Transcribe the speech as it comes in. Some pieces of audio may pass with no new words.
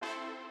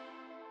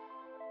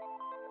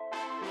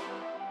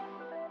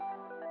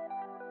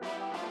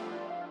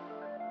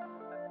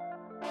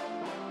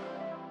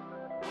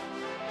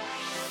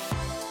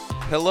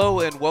Hello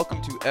and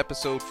welcome to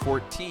episode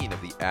 14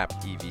 of the App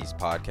EVs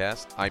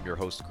podcast. I'm your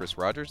host, Chris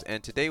Rogers,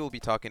 and today we'll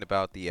be talking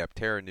about the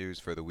Aptera news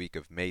for the week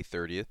of May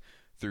 30th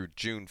through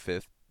June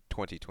 5th,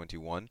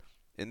 2021.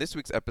 In this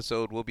week's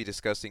episode, we'll be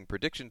discussing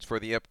predictions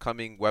for the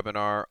upcoming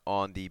webinar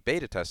on the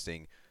beta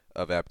testing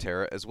of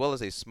Aptera, as well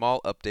as a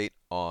small update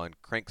on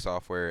Crank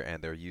software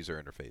and their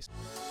user interface.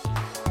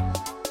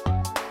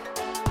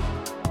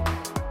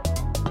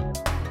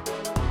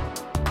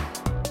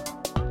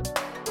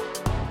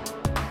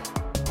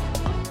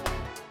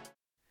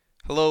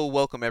 Hello,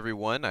 welcome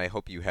everyone. I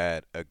hope you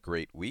had a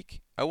great week.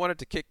 I wanted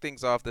to kick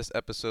things off this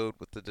episode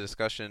with the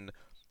discussion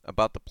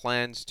about the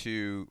plans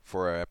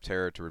for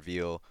Aptera to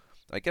reveal.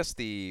 I guess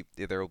they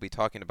will be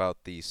talking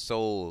about the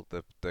Soul,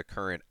 the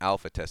current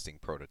alpha testing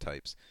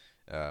prototypes.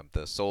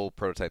 The Soul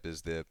prototype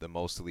is the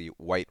mostly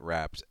white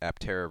wrapped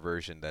Aptera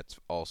version that's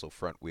also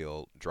front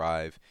wheel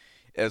drive,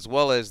 as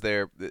well as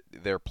they're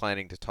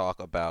planning to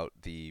talk about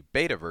the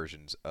beta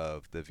versions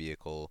of the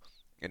vehicle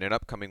in an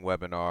upcoming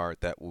webinar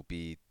that will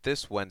be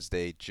this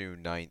Wednesday,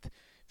 June 9th,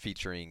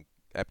 featuring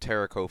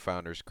Aptera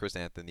co-founders Chris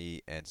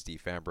Anthony and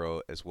Steve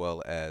Fambro, as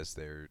well as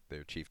their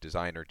chief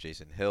designer,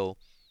 Jason Hill.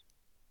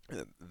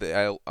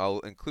 I'll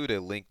include a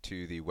link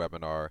to the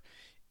webinar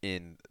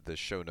in the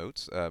show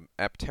notes.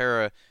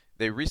 Aptera,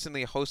 they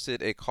recently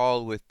hosted a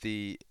call with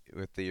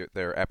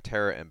their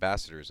Aptera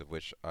ambassadors, of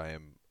which I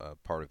am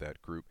part of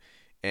that group.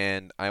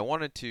 And I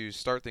wanted to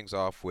start things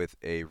off with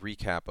a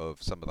recap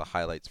of some of the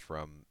highlights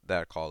from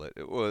that call,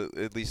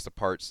 at least the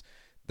parts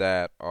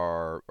that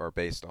are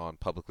based on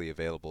publicly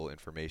available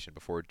information,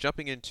 before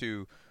jumping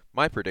into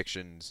my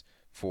predictions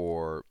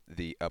for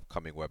the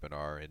upcoming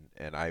webinar.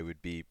 And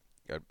I'd be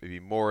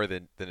more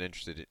than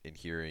interested in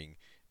hearing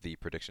the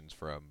predictions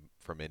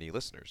from any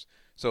listeners.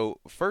 So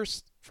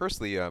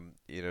firstly,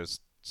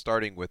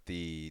 starting with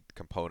the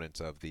components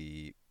of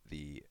the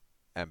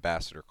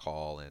ambassador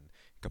call and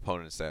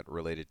components that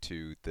related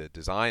to the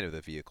design of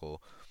the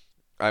vehicle,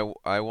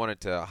 I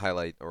wanted to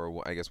highlight,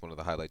 or I guess one of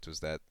the highlights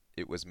was that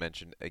it was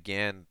mentioned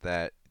again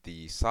that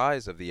the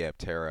size of the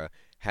Aptera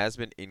has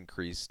been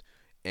increased,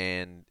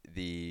 and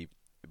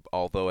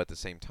although at the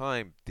same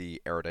time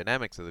the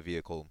aerodynamics of the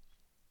vehicle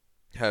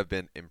have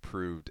been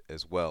improved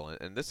as well.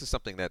 And this is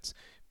something that's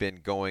been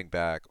going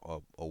back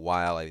a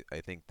while. I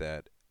think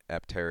that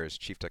Aptera's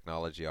Chief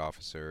Technology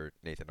Officer,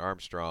 Nathan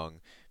Armstrong,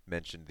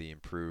 mentioned the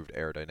improved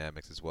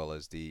aerodynamics as well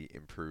as the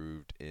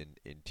improved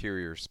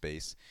interior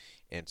space.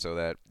 And so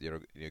that,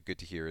 good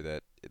to hear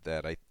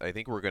that I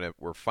think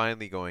we're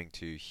finally going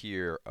to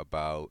hear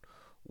about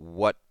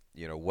what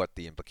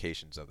the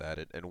implications of that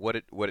and what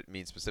it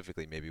means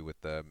specifically, maybe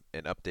with an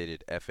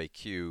updated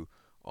FAQ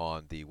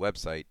on the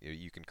website.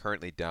 You can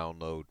currently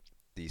download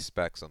the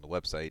specs on the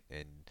website,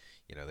 and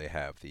they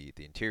have the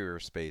interior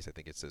space. I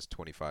think it says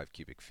 25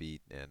 cubic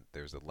feet, and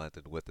there's the length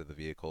and width of the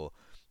vehicle.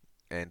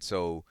 And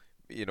so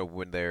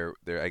when they're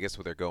I guess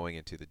when they're going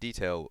into the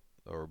detail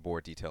or more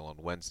detail on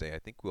Wednesday, I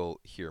think we'll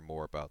hear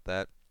more about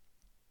that.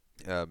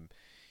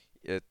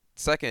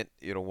 Second,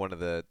 one of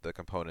the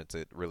components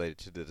that related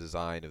to the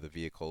design of the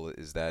vehicle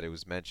is that it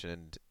was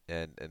mentioned,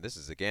 and this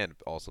is again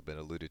also been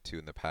alluded to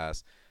in the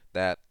past,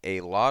 that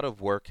a lot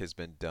of work has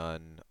been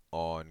done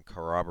on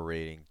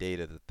corroborating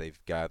data that they've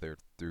gathered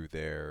through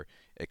their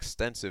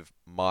extensive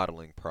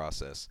modeling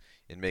process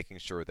in making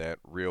sure that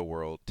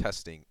real-world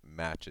testing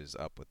matches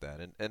up with that.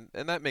 And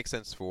that makes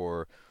sense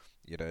for,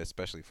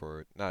 especially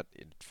for not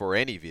for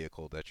any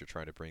vehicle that you're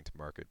trying to bring to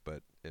market,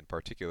 but in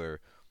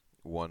particular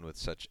one with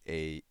such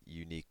a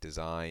unique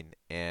design.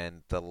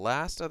 And the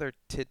last other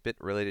tidbit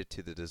related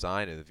to the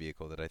design of the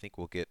vehicle that I think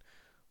we'll get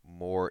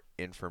more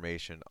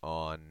information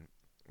on,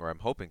 or I'm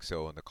hoping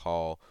so, on the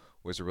call,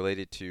 was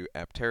related to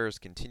Aptera's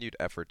continued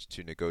efforts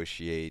to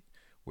negotiate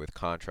with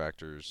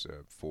contractors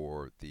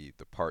for the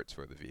parts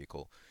for the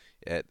vehicle.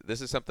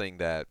 This is something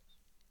that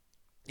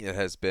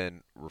has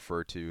been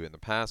referred to in the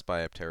past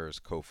by Aptera's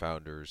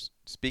co-founders,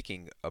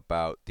 speaking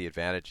about the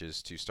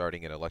advantages to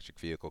starting an electric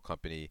vehicle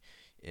company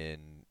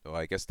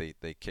I guess they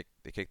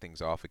kicked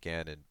things off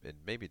again in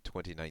maybe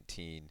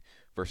 2019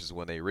 versus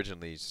when they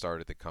originally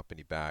started the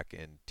company back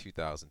in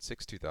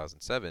 2006,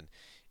 2007,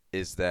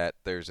 is that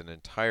there's an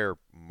entire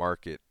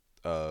market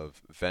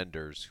of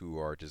vendors who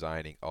are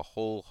designing a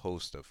whole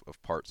host of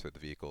parts for the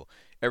vehicle.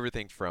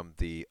 Everything from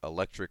the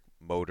electric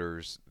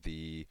motors,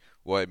 there's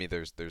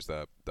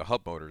the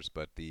hub motors,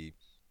 but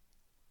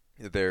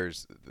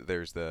there's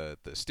the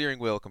steering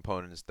wheel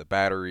components, the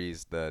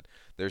batteries,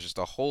 there's just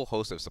a whole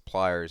host of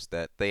suppliers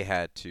that they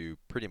had to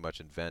pretty much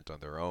invent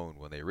on their own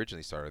when they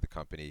originally started the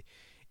company.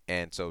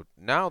 And so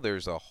now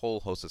there's a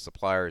whole host of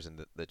suppliers,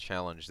 and the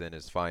challenge then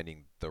is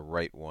finding the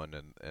right one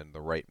and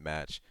the right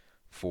match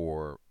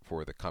for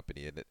the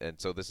company.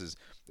 And so this is,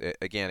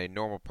 again, a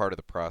normal part of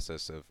the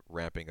process of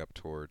ramping up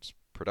towards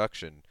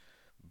production.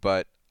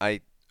 But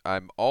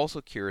I'm also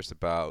curious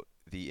about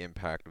the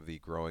impact of the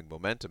growing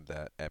momentum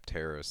that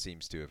Aptera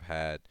seems to have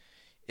had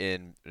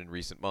in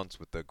recent months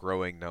with the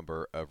growing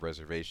number of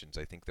reservations.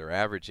 I think they're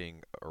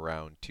averaging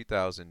around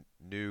 2,000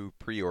 new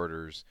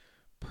pre-orders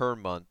per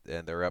month,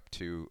 and they're up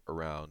to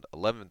around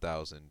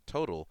 11,000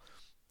 total.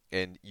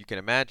 And you can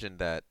imagine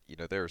that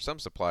there are some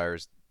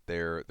suppliers,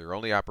 they're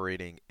only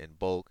operating in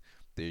bulk.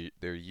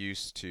 They're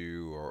used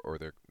to, or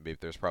maybe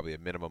there's probably a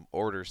minimum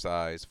order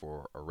size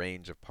for a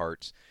range of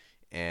parts.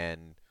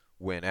 And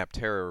when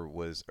Aptera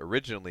was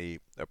originally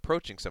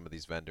approaching some of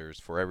these vendors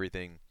for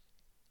everything,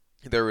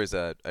 I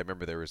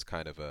remember there was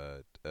kind of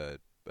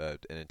an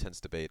intense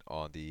debate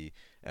on the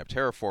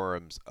Aptera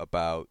forums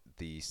about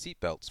the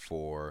seatbelts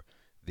for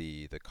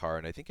the car,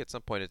 and I think at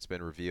some point it's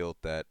been revealed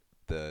that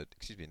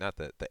excuse me, not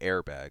the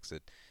airbags,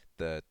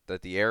 that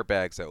the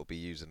airbags that will be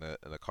used in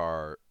the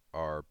car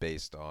are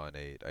based on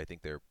I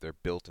think they're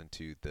built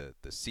into the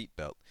seat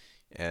belt,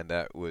 and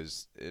that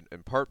was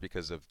in part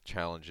because of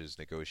challenges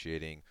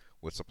negotiating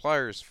with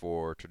suppliers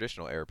for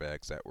traditional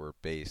airbags that were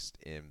based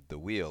in the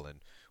wheel. And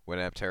when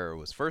Aptera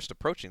was first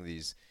approaching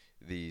these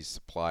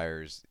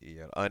suppliers,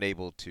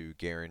 unable to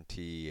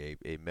guarantee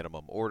a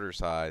minimum order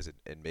size,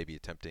 and maybe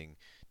attempting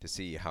to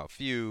see how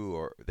few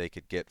or they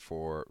could get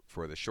for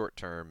the short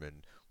term,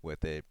 and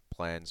with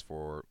plans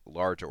for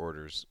larger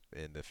orders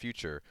in the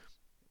future,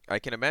 I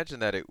can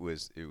imagine that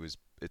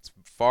it's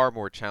far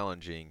more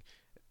challenging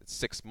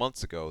 6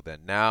 months ago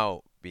than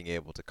now, being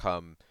able to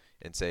come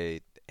and say,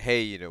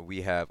 hey,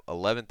 we have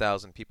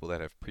 11,000 people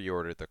that have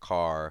pre-ordered the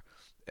car,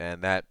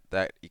 and that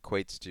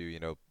equates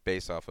to,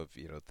 based off of,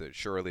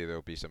 surely there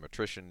will be some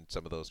attrition.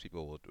 Some of those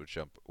people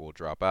will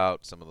drop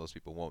out. Some of those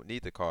people won't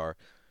need the car,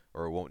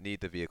 or won't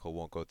need the vehicle,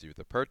 won't go through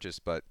the purchase.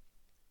 But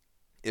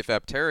if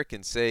Aptera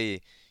can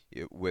say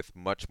with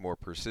much more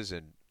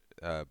precision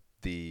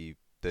the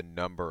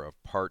number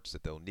of parts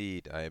that they'll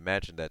need, I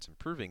imagine that's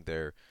improving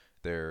the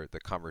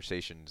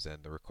conversations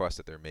and the requests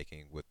that they're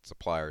making with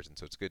suppliers. And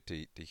so it's good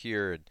to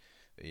hear, and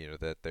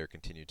that they're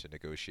continuing to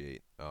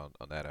negotiate on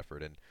that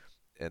effort.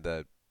 And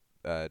a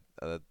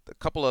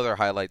couple other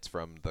highlights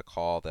from the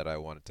call that I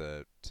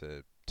wanted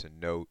to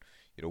note.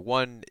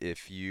 One,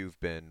 if you've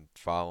been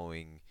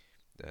following,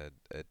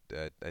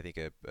 I think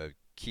a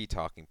key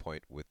talking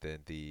point within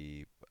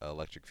the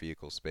electric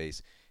vehicle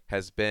space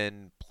has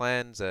been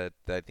plans that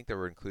I think that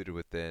were included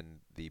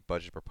within the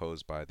budget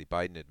proposed by the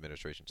Biden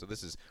administration. So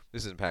this is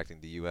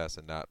impacting the U.S.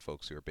 and not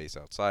folks who are based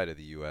outside of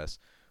the U.S.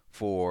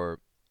 for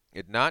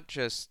it not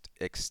just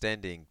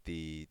extending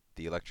the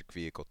electric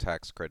vehicle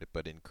tax credit,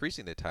 but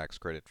increasing the tax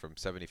credit from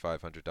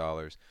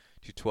 $7,500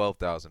 to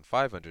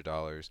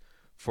 $12,500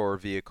 for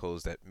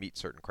vehicles that meet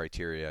certain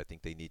criteria. I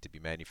think they need to be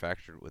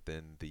manufactured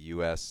within the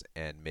U.S.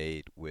 and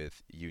made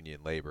with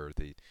union labor.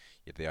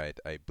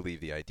 I believe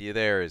the idea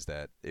there is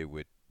that it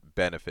would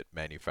benefit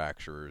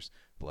manufacturers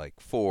like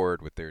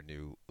Ford with their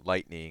new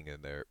Lightning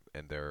and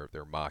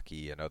their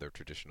Mach-E and other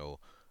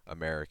traditional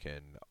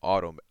American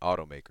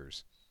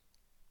automakers.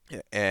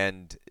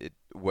 And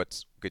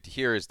what's good to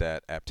hear is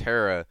that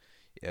Aptera,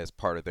 as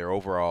part of their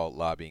overall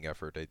lobbying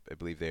effort, I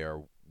believe they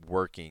are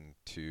working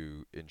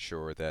to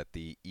ensure that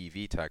the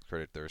EV tax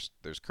credit,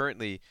 there's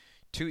currently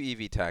two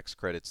EV tax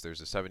credits.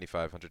 There's a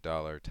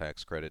 $7,500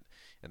 tax credit,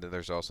 and then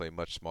there's also a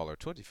much smaller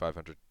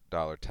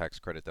 $2,500 tax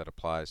credit that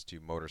applies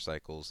to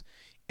motorcycles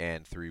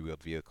and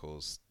three-wheeled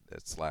vehicles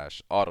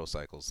slash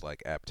autocycles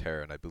like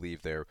Aptera. And I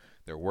believe they're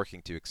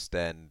working to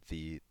extend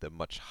the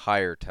much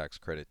higher tax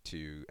credit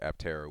to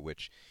Aptera,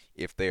 which,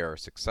 if they are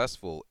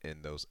successful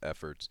in those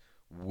efforts,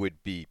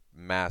 would be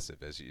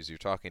massive. As you're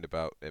talking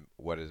about,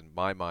 what is in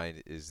my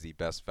mind is the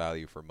best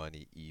value for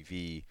money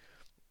EV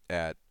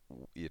at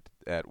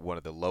at one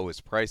of the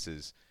lowest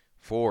prices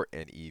for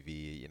an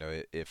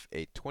EV. If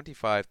a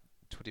 25,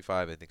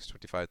 I think it's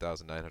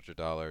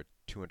 $25,900,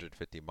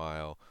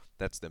 250-mile,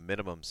 that's the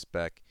minimum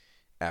spec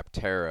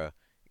Aptera,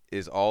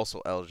 is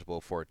also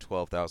eligible for a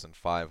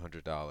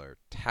 $12,500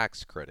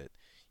 tax credit.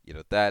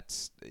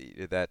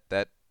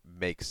 That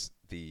makes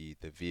the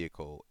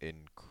vehicle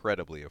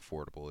incredibly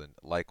affordable, and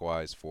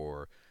likewise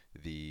for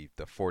the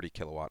 40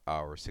 kilowatt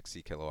hour,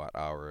 60 kilowatt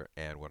hour,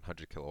 and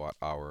 100 kilowatt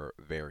hour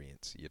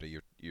variants.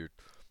 You're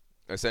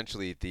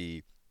essentially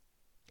the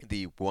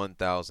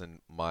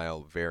 1,000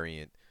 mile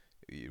variant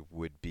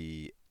would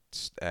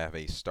have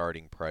a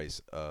starting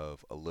price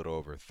of a little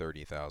over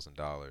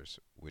 $30,000,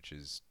 which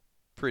is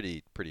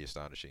pretty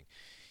astonishing.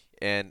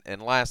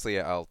 And lastly,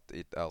 I'll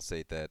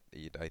say that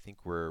I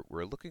think we're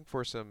looking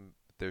for some.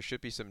 There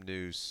should be some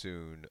news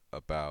soon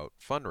about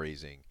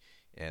fundraising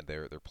and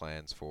their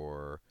plans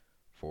or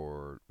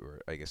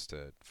I guess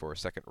for a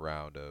second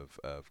round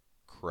of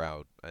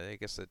crowd. I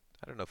guess I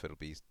don't know if it'll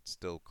be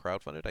still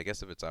crowdfunded. I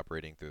guess if it's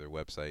operating through their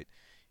website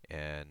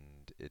and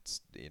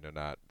it's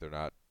not, they're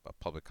not a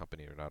public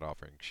company, or not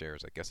offering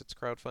shares, I guess it's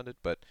crowdfunded.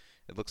 But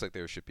it looks like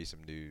there should be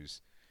some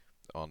news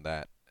on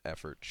that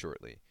effort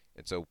shortly.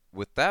 And so,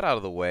 with that out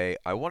of the way,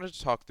 I wanted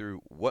to talk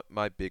through what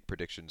my big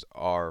predictions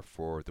are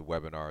for the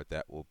webinar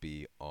that will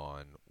be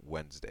on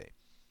Wednesday.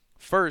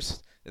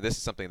 First, and this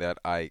is something that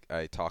I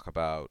talk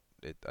about,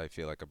 I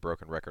feel like a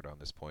broken record on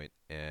this point,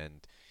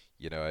 and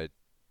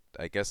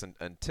I guess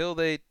until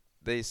they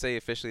say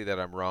officially that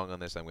I'm wrong on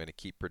this, I'm going to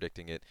keep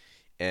predicting it.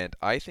 And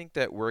I think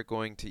that we're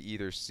going to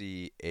either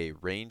see a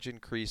range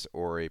increase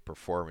or a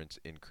performance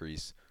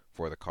increase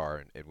for the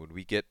car. And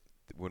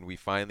when we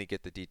finally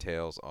get the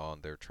details on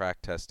their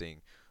track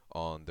testing,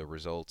 on the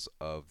results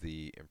of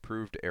the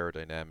improved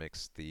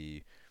aerodynamics,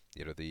 the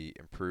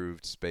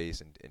improved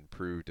space and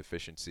improved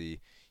efficiency,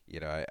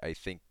 I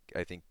think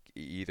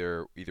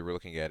either we're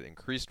looking at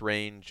increased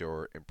range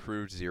or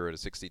improved 0 to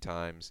 60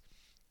 times.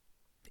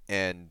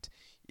 And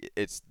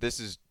this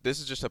is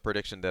just a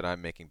prediction that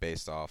I'm making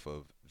based off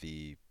of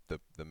the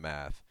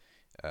math.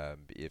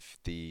 If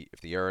the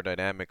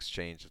aerodynamics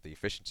change, if the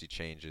efficiency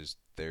changes,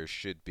 there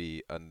should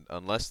be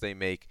unless they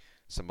make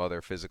some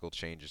other physical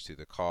changes to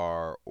the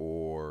car,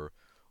 or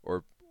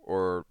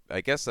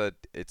I guess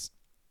it's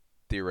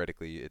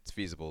theoretically it's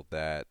feasible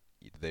that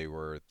they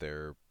were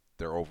their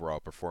overall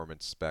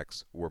performance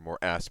specs were more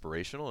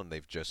aspirational and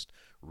they've just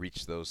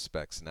reached those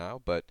specs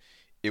now. But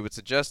it would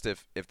suggest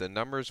if the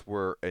numbers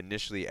were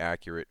initially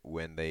accurate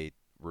when they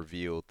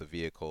revealed the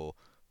vehicle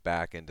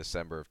back in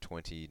December of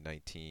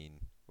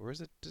 2019, or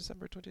is it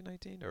December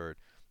 2019, or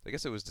I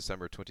guess it was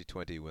December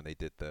 2020 when they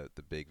did the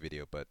big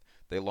video, but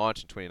they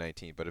launched in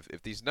 2019. But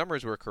if these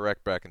numbers were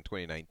correct back in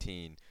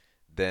 2019,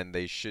 then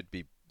they should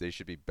be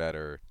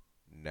better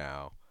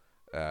now.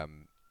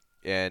 Um,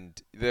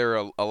 and there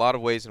are a lot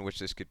of ways in which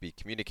this could be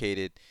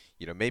communicated.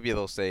 Maybe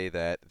they'll say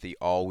that the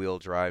all-wheel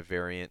drive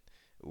variant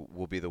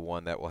will be the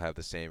one that will have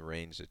the same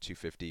range, the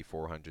 250,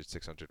 400,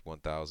 600,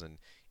 1000,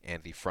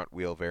 and the front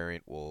wheel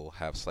variant will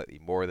have slightly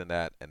more than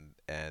that, and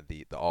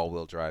the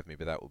all-wheel drive,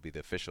 maybe that will be the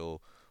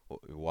official,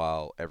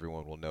 while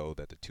everyone will know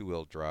that the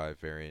two-wheel drive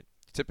variant,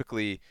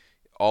 typically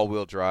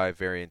all-wheel drive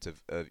variants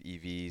of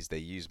EVs, they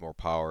use more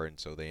power, and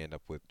so they end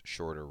up with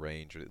shorter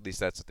range, or at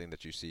least that's the thing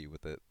that you see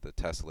with the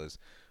Teslas.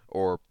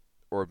 Or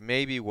or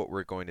maybe what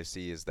we're going to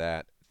see is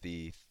that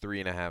the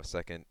 3.5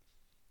 second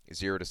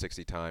 0 to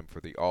 60 time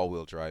for the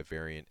all-wheel drive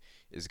variant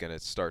is going to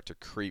start to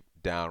creep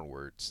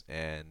downwards,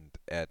 and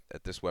at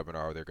this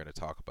webinar they're going to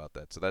talk about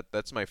that. So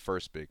that's my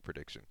first big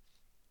prediction.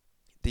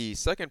 The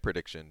second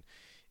prediction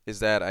is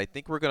that I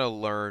think we're going to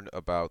learn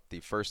about the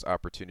first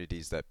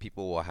opportunities that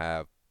people will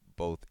have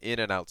both in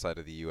and outside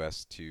of the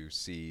US to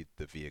see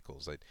the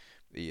vehicles.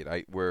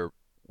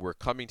 We're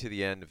coming to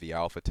the end of the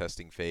alpha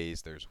testing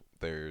phase.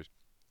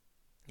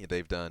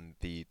 They've done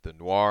the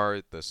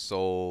Noir, the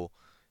Soul.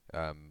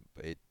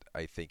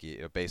 I think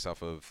based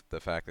off of the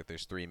fact that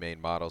there's three main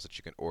models that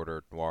you can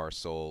order, Noir,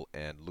 Soul,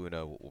 and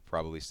Luna. We'll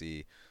probably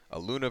see a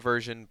Luna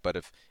version, but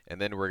if and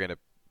then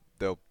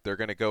they're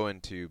gonna go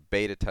into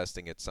beta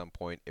testing at some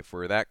point. If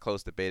we're that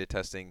close to beta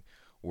testing,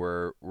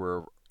 we're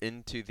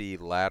into the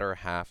latter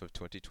half of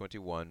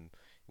 2021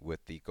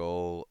 with the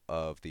goal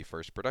of the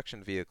first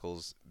production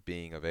vehicles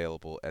being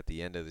available at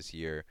the end of this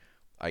year.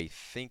 I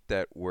think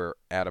that we're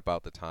at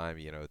about the time,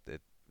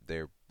 that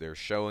they're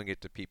showing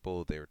it to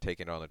people, they're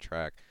taking it on the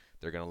track.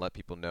 They're going to let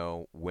people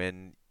know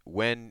when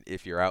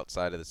if you're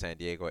outside of the San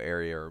Diego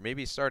area, or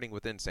maybe starting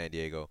within San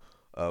Diego,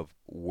 of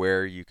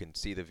where you can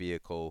see the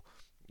vehicle.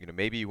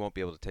 Maybe you won't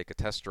be able to take a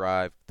test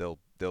drive.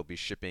 They'll be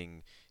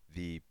shipping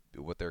the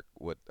what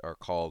are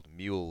called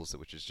mules,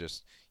 which is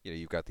just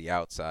you've got the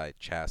outside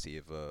chassis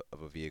of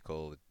a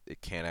vehicle.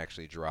 It can't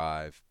actually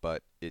drive,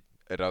 but it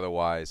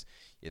otherwise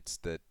it's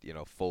the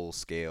full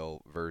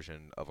scale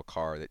version of a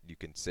car that you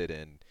can sit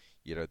in.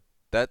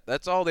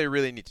 That's all they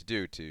really need to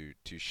do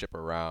to ship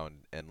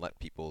around and let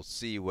people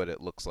see what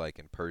it looks like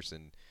in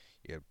person,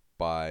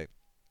 by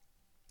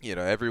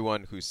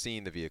everyone who's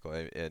seen the vehicle.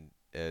 And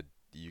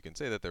you can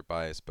say that they're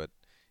biased, but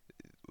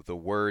the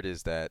word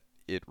is that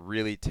it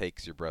really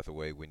takes your breath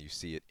away when you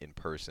see it in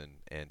person.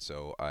 And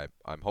so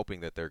I'm hoping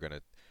that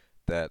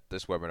that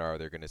this webinar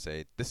they're gonna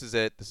say, this is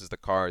it, this is the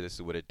car, this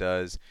is what it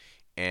does,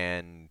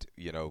 and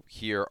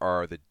here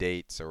are the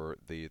dates, or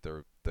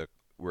the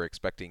we're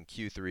expecting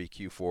Q3,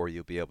 Q4.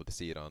 You'll be able to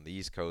see it on the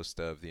East Coast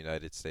of the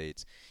United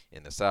States,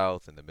 in the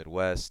South, in the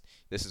Midwest.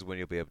 This is when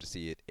you'll be able to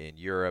see it in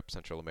Europe,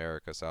 Central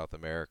America, South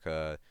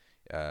America,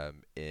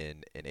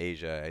 in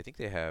Asia. I think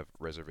they have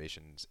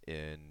reservations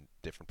in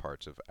different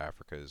parts of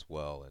Africa as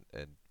well,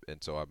 and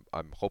so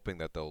I'm hoping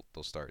that they'll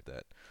start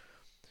that.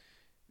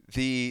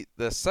 The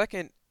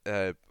second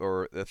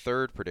or the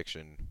third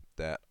prediction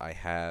that I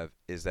have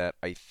is that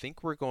I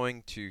think we're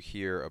going to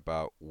hear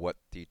about what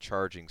the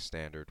charging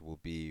standard will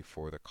be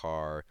for the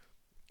car,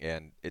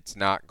 and it's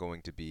not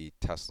going to be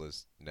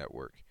Tesla's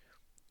network.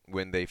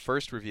 When they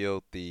first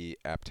revealed the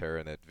Aptera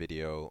in that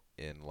video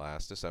in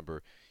last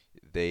December,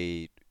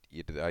 I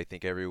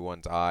think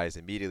everyone's eyes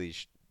immediately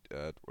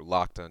were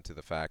locked onto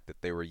the fact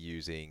that they were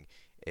using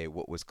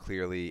what was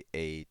clearly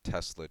a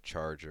Tesla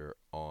charger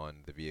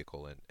on the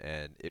vehicle,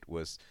 and it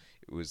was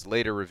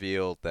later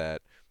revealed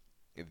that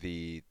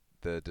the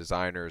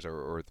designers,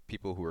 or the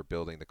people who were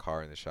building the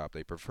car in the shop,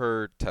 they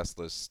preferred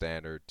Tesla's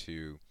standard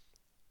to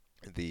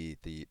the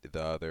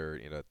other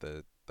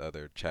the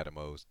other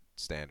CHAdeMO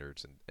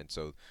standards, and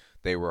so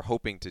they were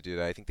hoping to do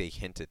that. I think they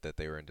hinted that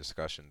they were in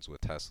discussions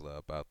with Tesla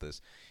about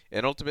this,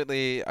 and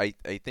ultimately I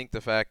think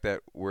the fact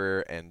that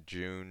we're in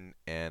June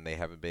and they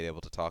haven't been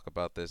able to talk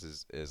about this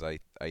is I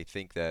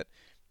think that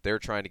they're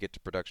trying to get to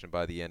production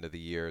by the end of the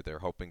year. They're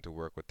hoping to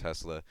work with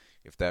Tesla.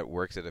 If that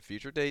works at a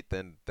future date,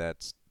 then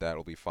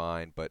that'll be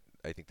fine. But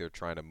I think they're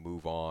trying to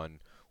move on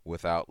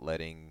without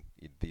letting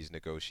these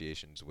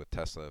negotiations with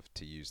Tesla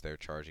to use their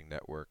charging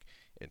network.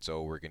 And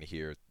so we're going to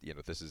hear,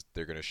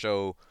 they're going to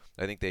show.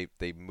 I think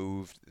they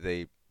moved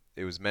they.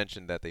 It was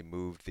mentioned that they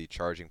moved the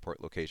charging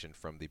port location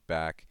from the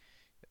back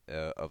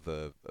of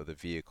the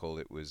vehicle.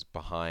 It was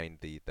behind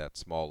that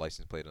small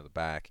license plate on the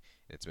back.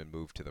 It's been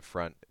moved to the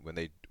front. When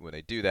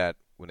they do that,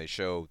 when they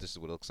show this is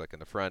what it looks like in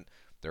the front,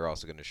 they're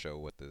also going to show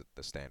what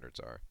the standards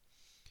are.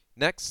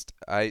 Next,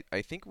 I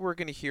think we're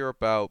going to hear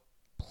about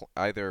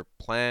either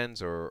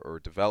plans or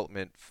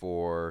development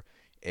for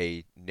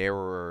a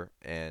narrower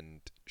and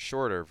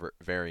shorter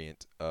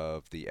variant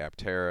of the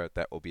Aptera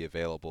that will be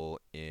available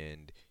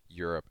in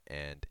Europe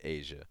and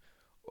Asia.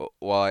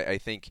 Well, I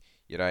think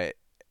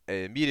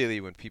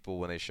immediately when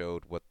they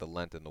showed what the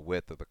length and the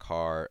width of the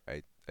car,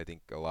 I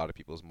think a lot of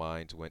people's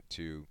minds went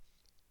to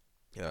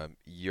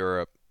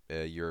Europe,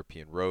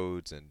 European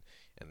roads and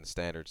the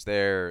standards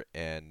there,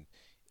 and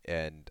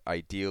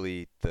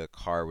ideally the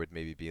car would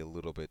maybe be a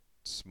little bit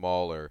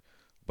smaller.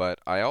 But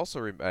I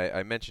also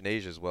I mentioned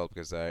Asia as well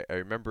because I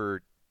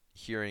remember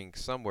hearing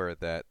somewhere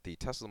that the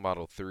Tesla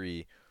Model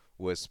 3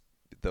 was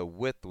the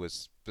width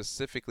was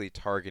specifically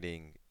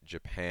targeting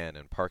Japan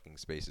and parking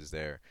spaces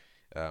there.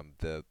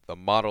 The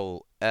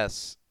Model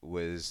S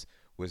was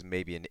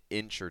maybe an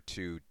inch or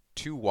two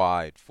too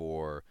wide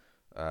for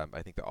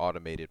I think the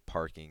automated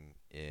parking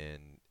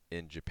in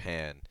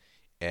Japan,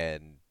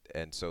 and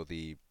so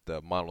the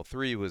Model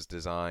 3 was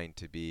designed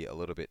to be a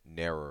little bit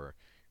narrower.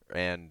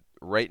 And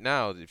right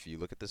now, if you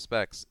look at the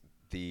specs,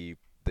 the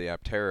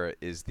Aptera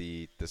is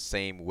the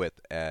same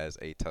width as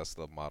a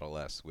Tesla Model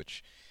S,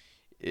 which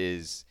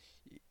is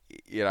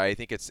I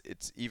think it's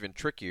even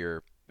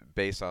trickier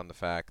based on the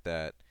fact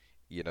that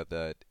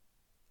the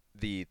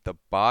the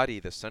body,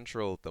 the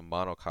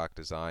monocoque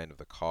design of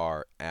the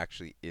car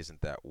actually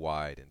isn't that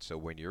wide, and so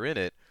when you're in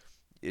it,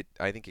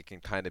 I think it can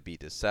kind of be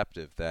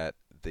deceptive that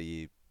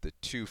the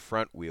two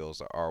front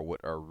wheels are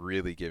what are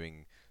really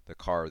giving the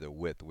car the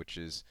width, which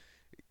is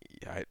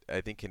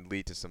I think can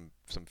lead to some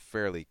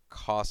fairly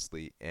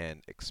costly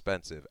and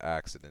expensive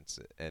accidents.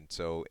 And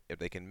so if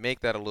they can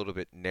make that a little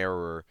bit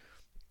narrower,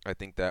 I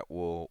think that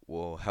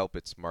will help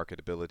its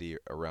marketability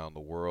around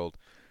the world.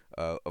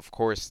 Of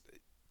course,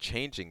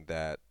 changing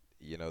that,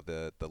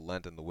 the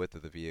length and the width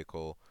of the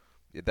vehicle,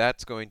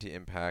 that's going to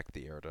impact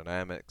the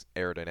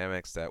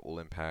aerodynamics that will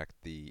impact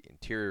the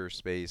interior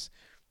space.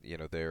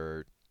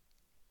 There,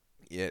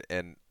 yeah,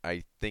 and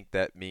I think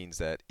that means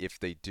that if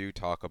they do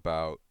talk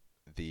about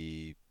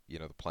the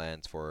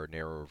plans for a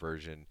narrower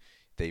version,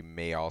 they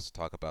may also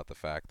talk about the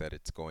fact that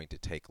it's going to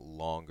take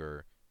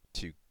longer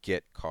to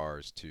get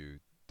cars to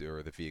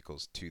or the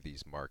vehicles to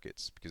these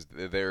markets because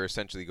they're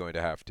essentially going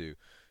to have to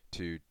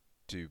to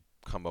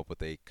come up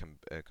with a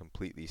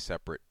completely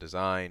separate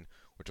design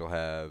which will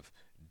have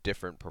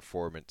different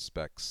performance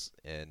specs.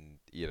 And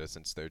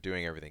since they're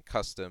doing everything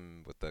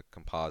custom with the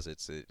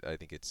composites, it'll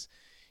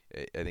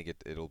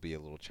be a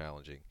little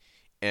challenging.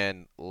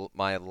 And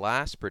my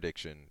last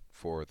prediction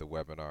for the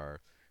webinar,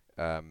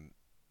 um,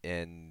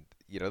 and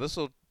this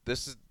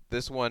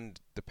one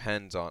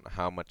depends on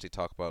how much they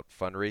talk about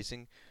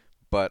fundraising,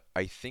 but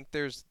I think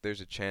there's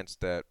a chance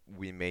that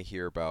we may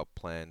hear about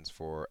plans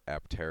for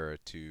Aptera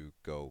to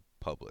go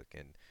public.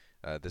 And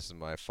this is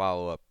my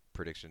follow-up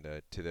prediction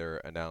to their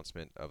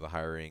announcement of the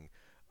hiring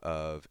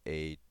of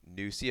a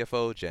new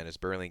CFO, Janice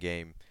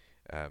Burlingame.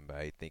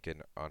 I think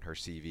on her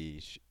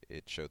CV,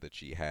 it showed that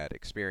she had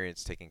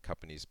experience taking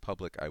companies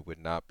public. I would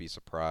not be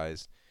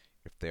surprised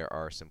if there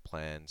are some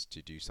plans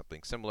to do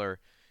something similar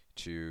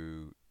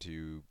to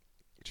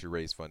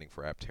raise funding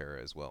for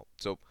Aptera as well.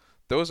 So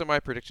those are my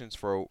predictions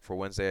for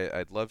Wednesday.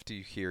 I'd love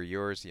to hear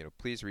yours.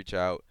 Please reach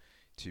out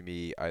to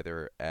me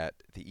either at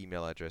the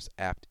email address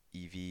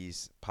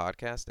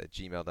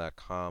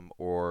aptevspodcast@gmail.com,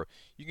 or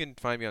you can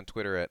find me on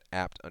Twitter at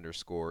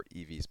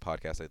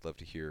apt_evspodcast. I'd love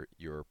to hear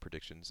your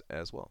predictions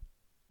as well.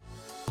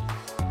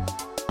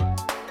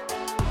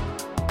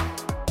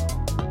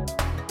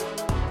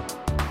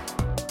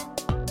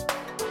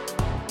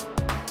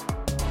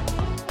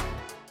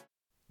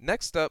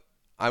 Next up,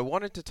 I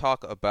wanted to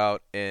talk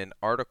about an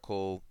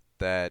article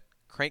that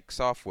Crank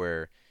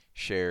Software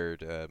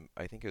shared.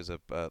 I think it was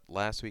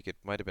last week. It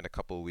might have been a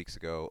couple of weeks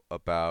ago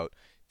about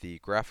the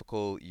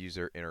graphical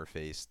user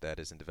interface that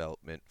is in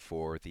development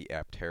for the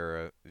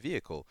Aptera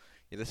vehicle.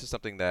 This is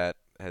something that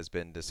has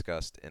been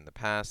discussed in the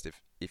past.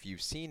 If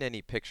you've seen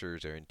any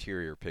pictures or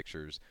interior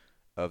pictures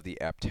of the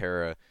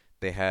Aptera,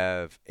 they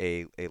have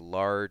a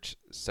large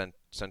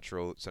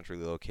centrally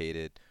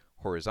located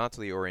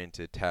horizontally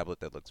oriented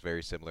tablet that looks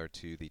very similar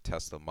to the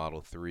Tesla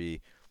Model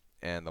 3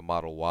 and the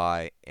Model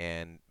Y.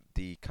 And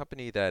the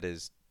company that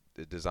is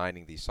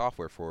designing the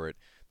software for it,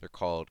 they're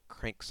called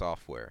Crank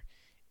Software.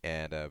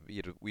 And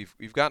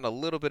we've gotten a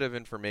little bit of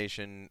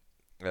information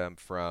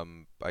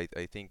from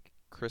I think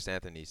Chris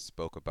Anthony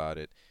spoke about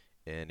it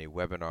in a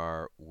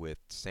webinar with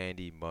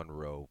Sandy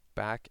Munro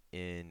back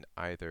in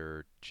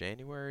either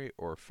January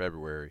or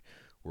February,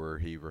 where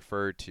he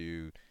referred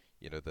to,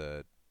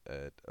 the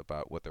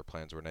about what their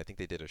plans were, and I think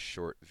they did a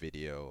short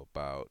video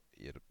about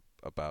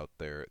about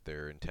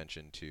their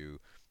intention to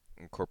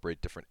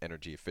incorporate different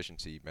energy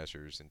efficiency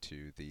measures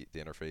into the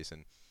interface.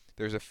 And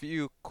there's a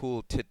few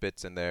cool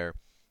tidbits in there.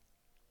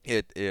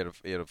 It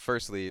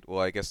firstly, well,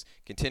 I guess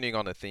continuing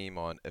on the theme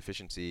on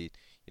efficiency,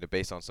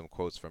 based on some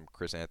quotes from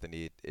Chris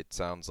Anthony, it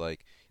sounds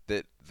like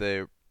that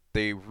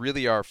they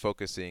really are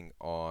focusing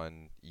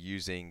on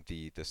using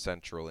the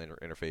central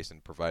interface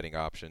and providing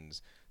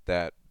options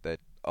that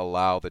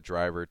allow the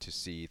driver to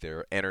see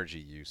their energy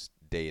use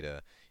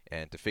data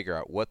and to figure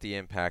out what the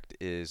impact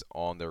is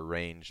on their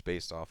range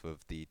based off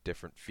of the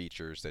different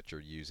features that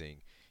you're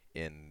using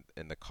in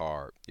the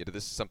car.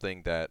 This is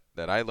something that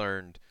I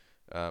learned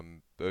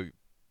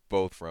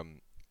both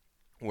from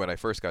when I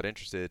first got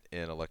interested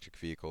in electric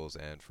vehicles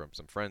and from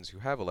some friends who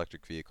have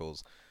electric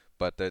vehicles,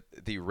 but that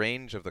the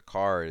range of the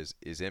car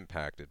is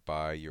impacted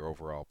by your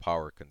overall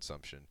power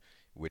consumption,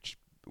 which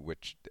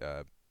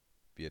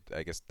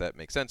I guess that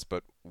makes sense.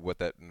 But what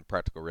that in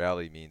practical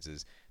reality means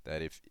is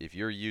that if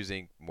you're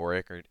using more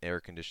air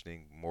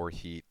conditioning, more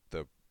heat,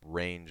 the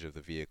range of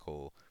the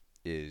vehicle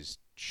is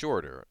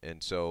shorter,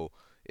 and so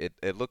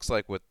it looks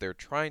like what they're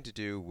trying to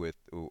do with,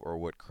 or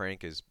what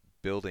Crank is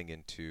building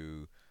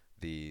into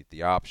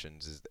the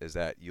options is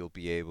that you'll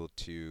be able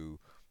to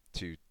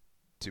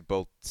to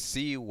both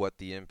see what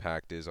the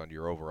impact is on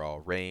your overall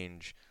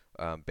range,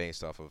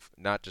 based off of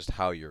not just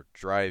how you're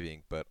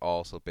driving, but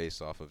also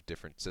based off of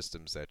different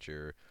systems that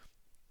you're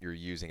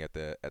using at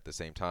the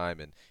same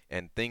time,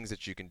 and things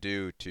that you can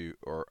do to,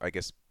 or I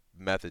guess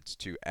methods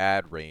to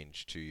add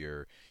range to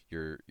your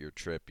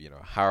trip.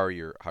 How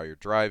you're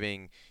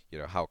driving,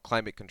 how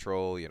climate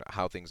control,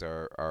 how things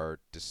are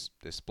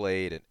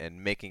displayed,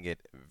 and making it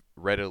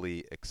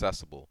readily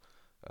accessible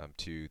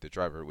to the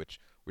driver, which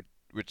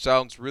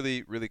sounds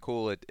really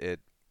cool.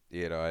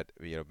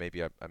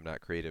 Maybe I'm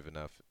not creative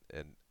enough,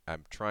 and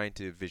I'm trying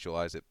to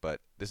visualize it, but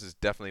this is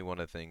definitely one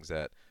of the things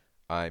that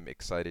I'm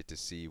excited to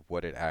see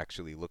what it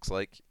actually looks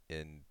like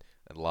in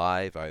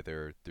live,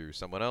 either through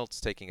someone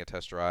else taking a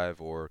test drive,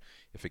 or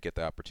if I get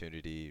the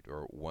opportunity,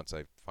 or once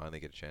I finally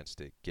get a chance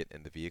to get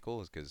in the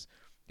vehicle, because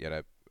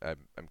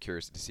I'm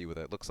curious to see what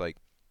that looks like.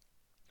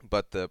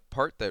 But the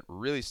part that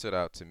really stood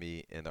out to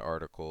me in the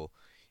article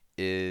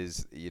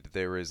is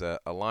there was a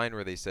line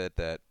where they said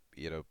that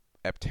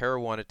Aptera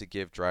wanted to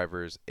give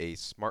drivers a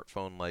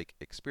smartphone-like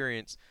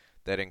experience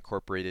that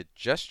incorporated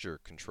gesture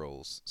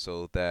controls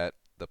so that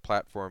the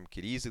platform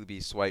could easily be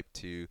swiped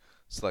to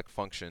select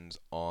functions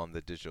on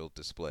the digital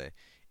display.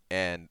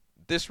 And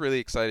this really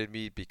excited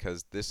me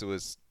because this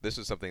was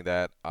something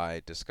that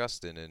I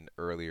discussed in an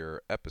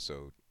earlier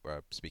episode,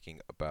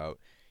 speaking about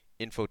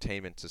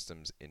infotainment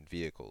systems in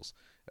vehicles.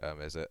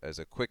 As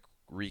a quick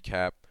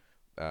recap,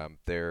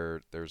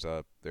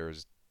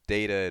 there's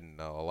data and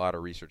a lot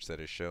of research that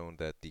has shown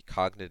that the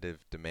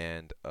cognitive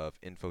demand of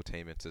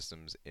infotainment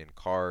systems in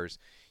cars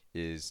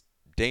is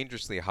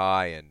dangerously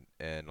high,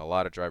 and a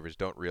lot of drivers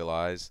don't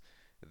realize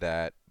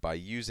that by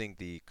using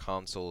the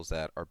consoles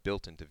that are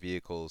built into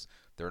vehicles,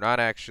 they're not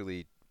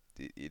actually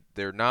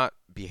they're not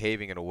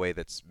behaving in a way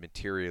that's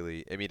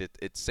materially. I mean,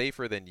 it's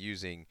safer than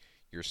using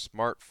your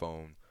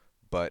smartphone,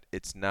 but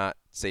it's not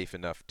safe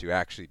enough to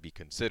actually be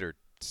considered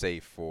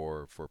safe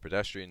for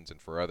pedestrians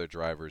and for other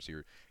drivers.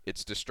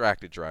 It's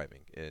distracted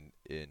driving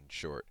in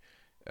short.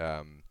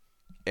 Um,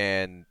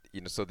 and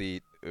so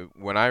the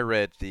when I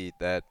read the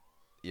that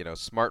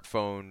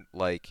smartphone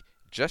like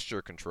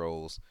gesture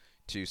controls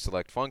to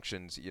select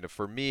functions,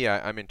 for me,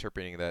 I'm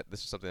interpreting that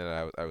this is something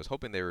that I was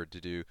hoping they were to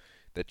do,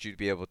 that you'd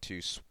be able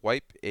to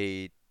swipe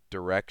a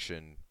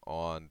direction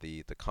on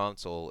the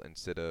console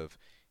instead of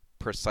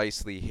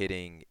precisely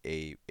hitting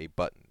a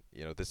button.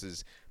 This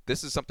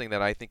is something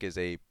that I think is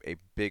a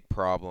big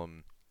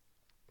problem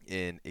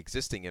in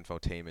existing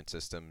infotainment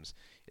systems,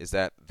 is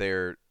that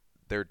they're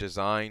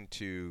designed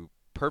to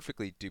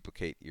perfectly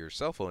duplicate your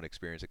cell phone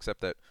experience,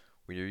 except that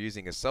when you're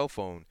using a cell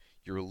phone,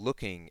 you're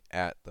looking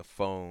at the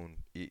phone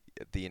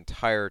the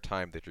entire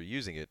time that you're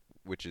using it,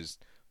 which is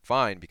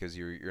fine because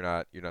you're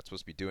not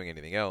supposed to be doing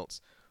anything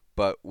else.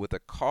 But with a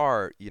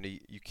car,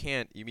 you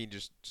can't. You mean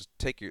just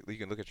you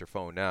can look at your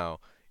phone now.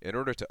 In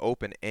order to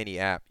open any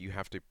app, you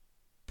have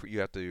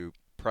to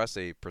press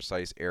a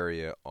precise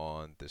area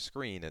on the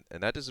screen,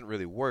 and that doesn't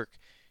really work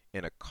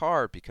in a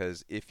car,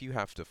 because if you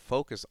have to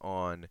focus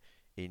on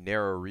a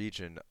narrow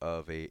region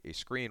of a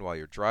screen while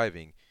you're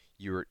driving,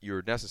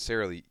 you're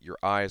necessarily, your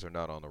eyes are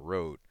not on the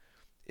road.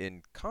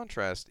 In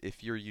contrast,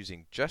 if you're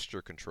using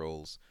gesture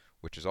controls,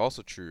 which is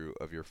also true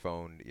of your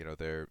phone,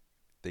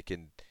 they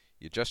can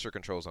your gesture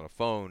controls on a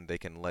phone, they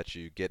can let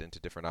you get into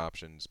different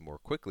options more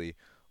quickly.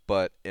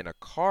 But in a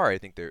car, I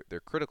think they're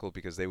critical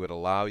because they would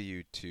allow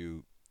you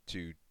to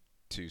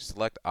to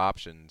select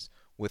options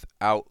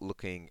without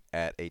looking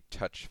at a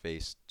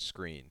touch-based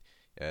screen.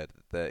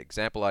 The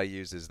example I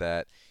use is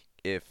that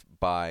if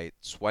by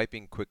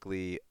swiping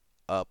quickly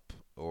up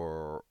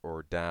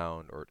or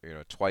down or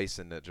twice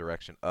in the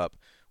direction up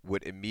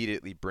would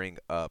immediately bring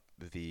up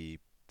the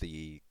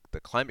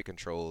climate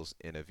controls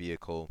in a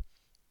vehicle,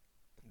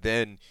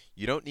 then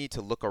you don't need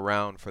to look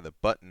around for the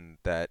button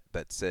that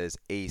says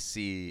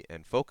AC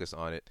and focus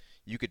on it.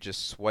 You could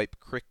just swipe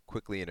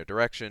quickly in a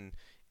direction,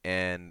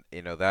 and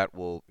that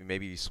will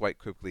maybe you swipe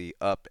quickly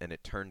up and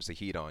it turns the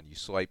heat on. You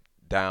swipe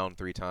down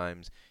 3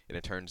 times and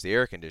it turns the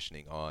air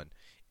conditioning on,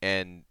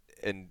 and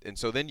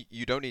so then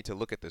you don't need to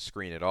look at the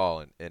screen at all.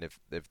 And if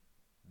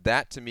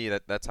that, to me,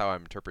 that's how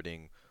I'm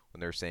interpreting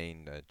when they're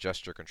saying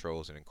gesture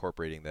controls and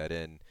incorporating that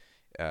in.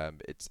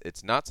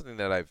 It's not something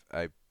that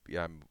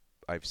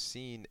I've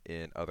seen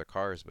in other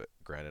cars, but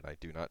granted, I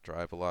do not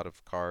drive a lot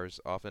of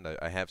cars often.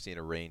 I have seen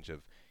a range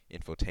of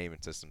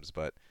infotainment systems,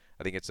 but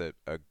I think it's a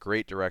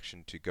great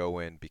direction to go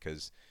in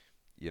because,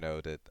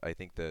 that I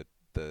think that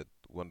the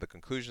one of the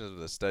conclusions of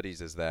the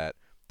studies is that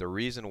the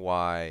reason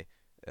why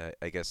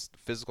I guess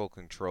physical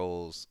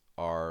controls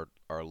are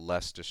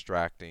less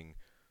distracting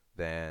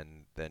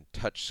than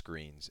touch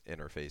screens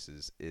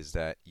interfaces is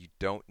that you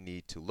don't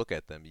need to look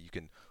at them. You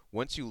can,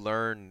 once you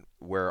learn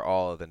where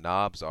all of the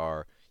knobs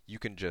are, you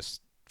can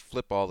just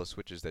flip all the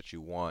switches that you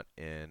want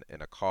in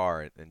a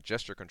car, and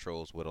gesture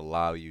controls would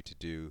allow you to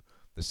do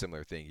the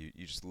similar thing.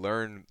 You just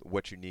learn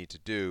what you need to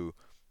do,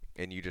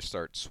 and you just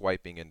start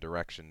swiping in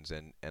directions,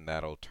 and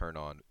that'll turn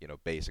on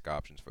basic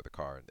options for the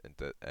car.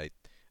 I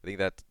think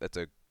that's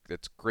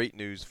great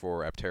news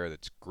for Aptera.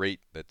 That's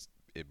great. That's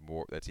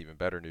even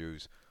better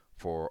news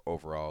for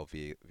overall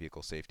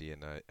vehicle safety,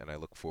 and I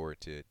look forward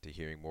to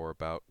hearing more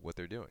about what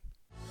they're doing.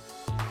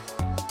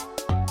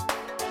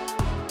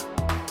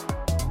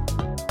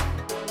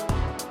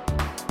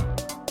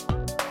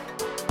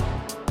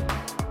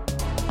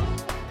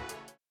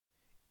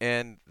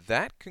 And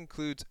that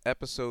concludes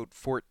episode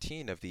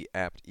 14 of the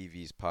Apt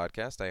EVs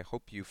podcast. I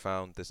hope you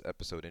found this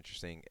episode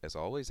interesting as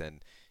always,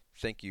 and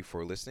thank you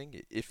for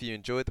listening. If you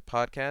enjoyed the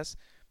podcast,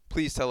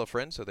 please tell a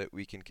friend so that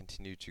we can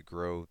continue to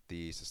grow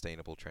the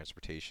sustainable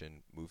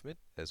transportation movement,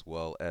 as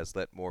well as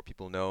let more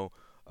people know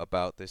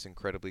about this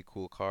incredibly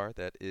cool car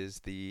that is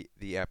the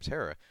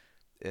Aptera.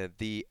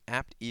 The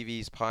Apt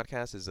EVs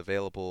podcast is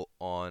available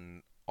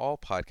on all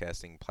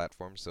podcasting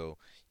platforms, so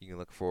you can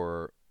look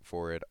for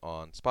it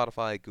on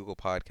Spotify, Google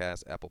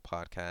Podcasts, Apple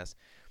Podcasts.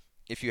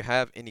 If you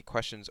have any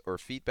questions or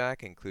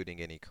feedback, including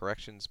any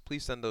corrections,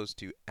 please send those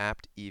to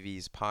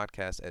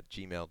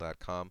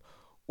aptevspodcast@gmail.com,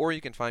 or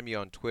you can find me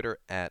on Twitter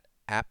at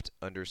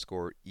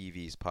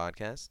apt_EVs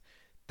podcast.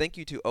 Thank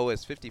you to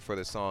OS50 for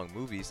the song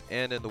Movies,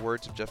 and in the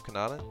words of Jeff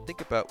Kanata,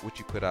 think about what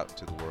you put out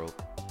into the world,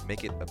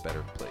 make it a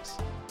better place.